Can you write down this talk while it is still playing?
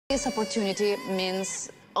This opportunity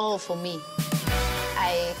means all for me.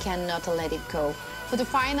 I cannot let it go. For the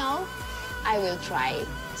final, I will try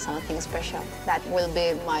something special. That will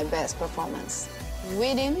be my best performance.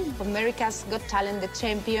 Winning America's Got Talent, the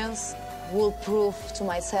champions, will prove to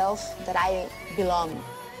myself that I belong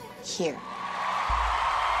here.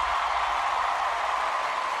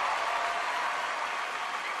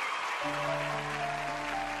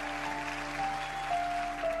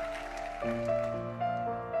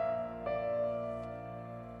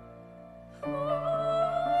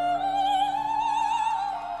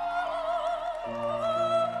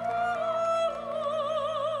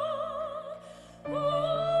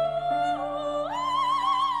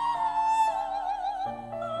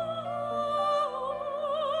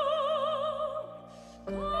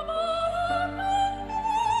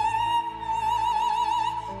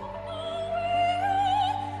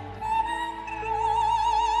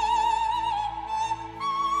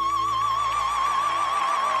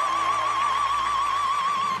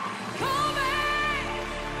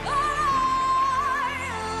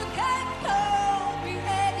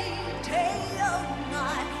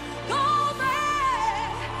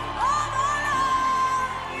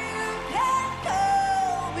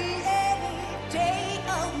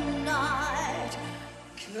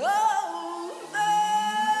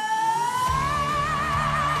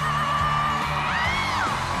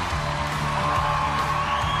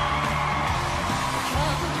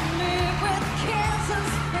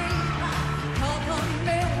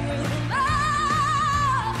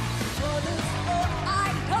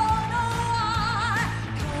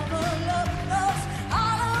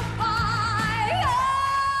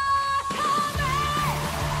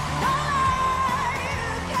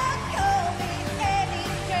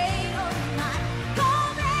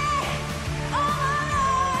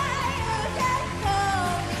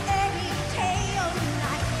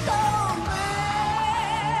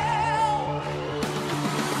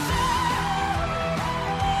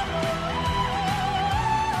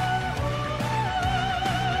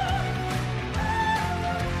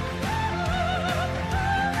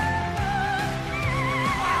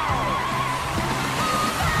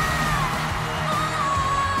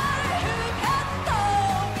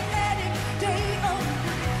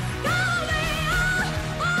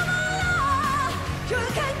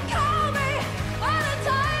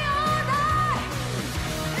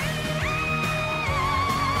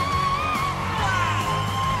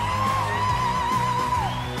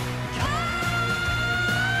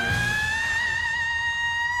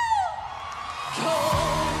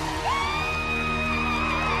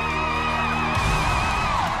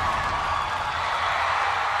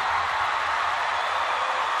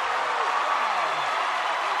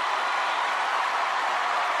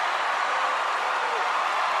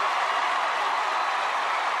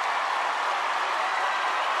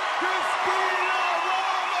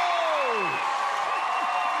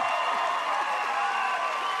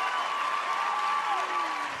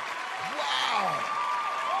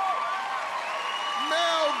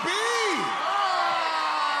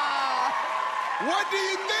 What do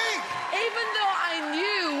you think? Even though I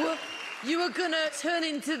knew you were gonna turn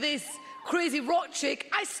into this crazy rock chick,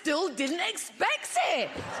 I still didn't expect it.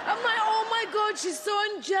 I'm like, oh my God, she's so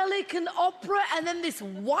angelic and opera, and then this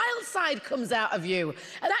wild side comes out of you.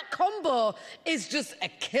 And that combo is just a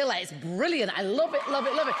killer. It's brilliant. I love it, love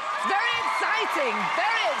it, love it. It's very exciting,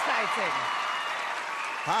 very exciting.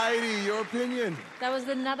 Heidi, your opinion? That was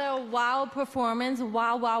another wow performance.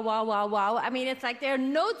 Wow, wow, wow, wow, wow. I mean, it's like there are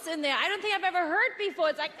notes in there I don't think I've ever heard before.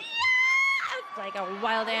 It's like, yeah! It's like a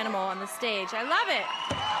wild animal on the stage. I love it.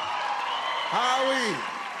 Howie.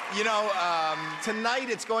 You know,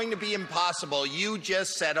 tonight it's going to be impossible. You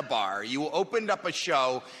just set a bar. You opened up a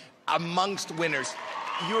show amongst winners.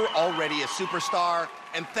 You're already a superstar,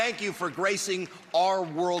 and thank you for gracing our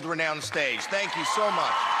world-renowned stage. Thank you so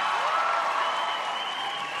much.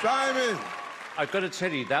 Simon. I've got to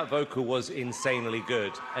tell you, that vocal was insanely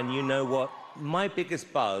good. And you know what? My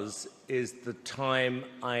biggest buzz is the time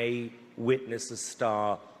I witnessed a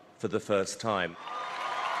star for the first time.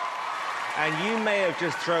 And you may have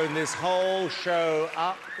just thrown this whole show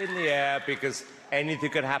up in the air because anything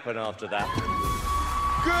could happen after that.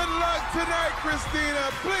 Good luck tonight, Cristina.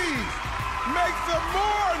 Please make some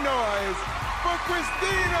more noise for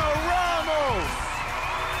Cristina Ramos.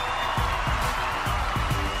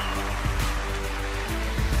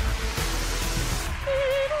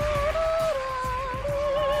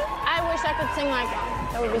 I wish I could sing like that.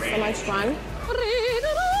 That would be so much fun.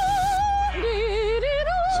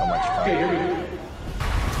 So much fun.